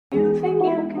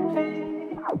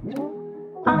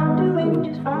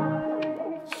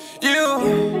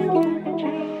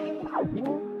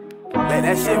Let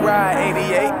that shit ride,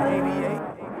 88.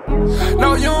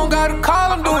 No, you don't gotta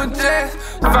call, I'm doing just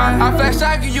fine. I flash,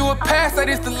 I give you a pass, that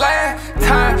is the last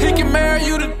time. He can marry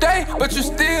you today, but you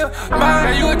still mine.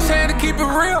 Now you a chance to keep it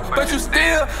real, but you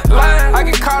still lying. I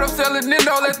get caught up selling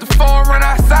Nintendo, let the phone run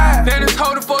outside. Then it's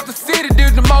holding for the city,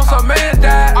 did the most, a man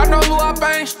died. I know who I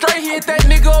bang straight, he hit that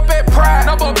nigga up at Pride.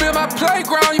 No gon' build my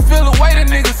playground, you feel the way the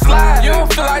nigga slide. You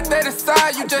don't feel like that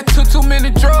inside, you just took too many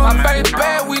drugs. My baby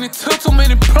bad, we done took too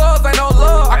many plugs, ain't no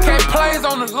love. I can't plays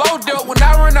on the low depth when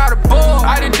I run out of bugs.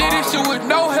 I done did this shit with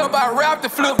no help, I rapped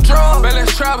and flipped drugs. Man,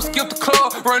 let's travel, skip the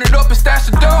club, run it up and stash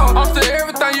the dog. I'm still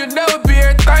everything you never be,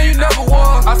 everything you never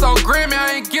was. I saw Grammy,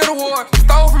 I ain't get award.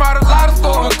 Stole from out a lot of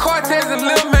stores. With Cortez and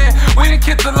Lil Man, we done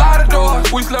kicked a lot of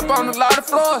doors. We slept on a lot of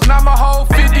floors, now my whole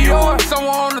 50 yours.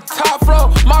 Someone on the top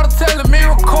floor, model telling me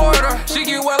record her. She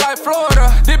get wet like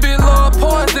Florida, this bitch love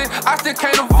poison, I still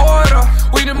can't avoid her.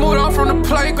 We done moved on from the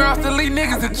playground, still leave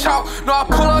niggas in chalk. No, I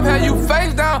pull up, have you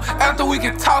face down, after we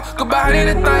can talk about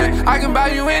anything. I can buy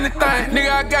you anything,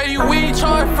 nigga, I got you weed,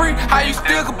 charge free, how you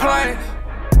still complain?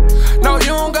 No,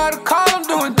 you don't gotta call, I'm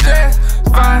doing just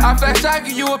fine. I flash, I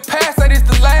give you a pass, that is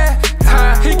the last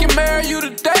time. He can marry you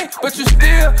today, but you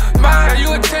still mine. Now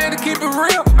you a chance to keep it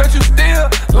real, but you still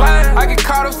lying. I get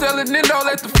caught up selling Nintendo,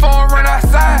 let the phone run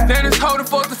outside. Then it's holding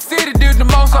for the city, did the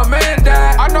most, a man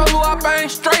died. I know who I bang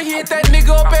straight, he hit that nigga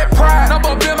up at Pride. No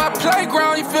gon' build my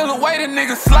playground, you feel the way the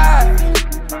nigga slide.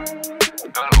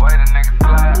 Feel the way the nigga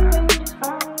slide.